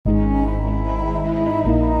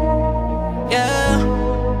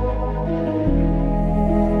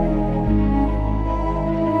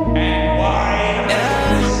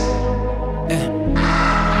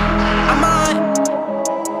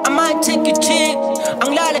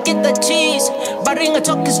Ang lalakit na cheese, baring at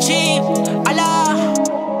talk is cheap.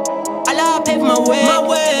 Allah pave my way.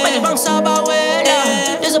 Malibang sa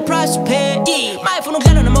bawela, there's a price to pay. May funog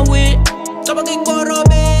lalo na mawit, kapag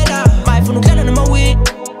ikorobela. May funog lalo na mawit,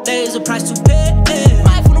 there's a price to pay.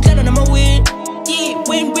 May funog lalo na mawit,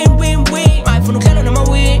 win. May funog lalo na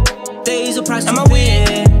mawit, there is a price to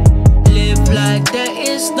pay. Live like there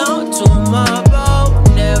is no tomorrow.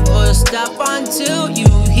 Never stop until you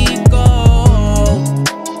hit go.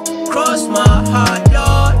 Cross my heart,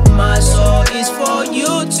 Lord, my soul is for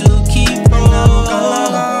you to keep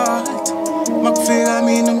on. Magfira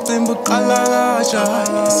minum tempo kalaja,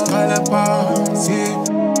 escalapa, si.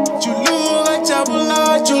 Chuluga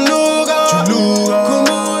chabula, chuluga,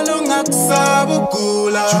 kumolo ngaksabu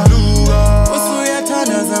kula, usuya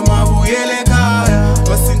tana za mabuyele kaya,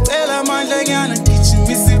 wasintela mandla nyana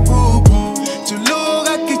kichimisi pupu,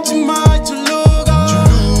 chuluga kichima, chuluga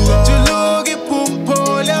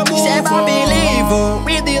ipupo la mufu. Step I believe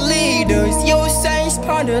with the leaders, you saints,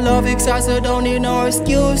 ponder love excites, so don't need no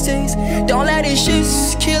excuses. Don't let it shit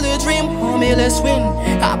kill your dream, homie, let's win.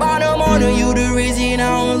 How about the morning, you the reason I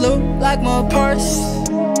don't look like my purse.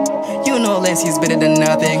 You know less is better than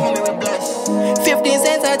nothing. 15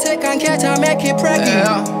 cents I take and catch, I make it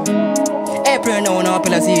pregnant. April no no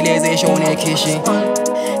plus realization in kitchen.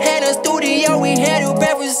 In the studio we had a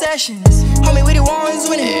breakfast sessions. Homie we the ones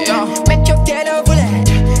winning. Make your get up for that.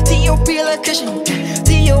 T.O.P. electrician.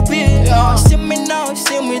 T.O.P. See me now,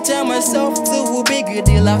 see me tell myself to a bigger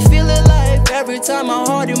deal. I feel alive every time I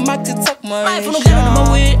heart it mic to tuck my May funog lalo na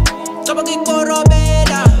mawit, kapag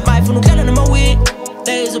ikorobela. May funog lalo na mawit,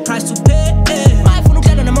 there is a price to pay. May funog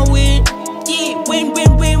lalo na mawit, win.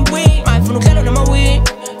 May funog lalo na mawit,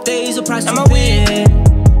 there is a price to pay.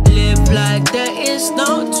 Live like there is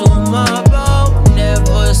no tomorrow.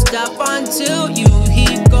 Never stop until you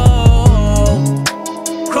hit go.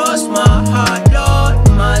 Cross my heart, Lord,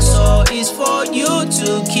 my soul is for you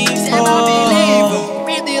to keep on. I believe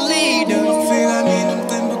with the leader. Magfira minum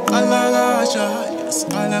tempo kalaja,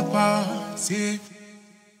 escalapa, si.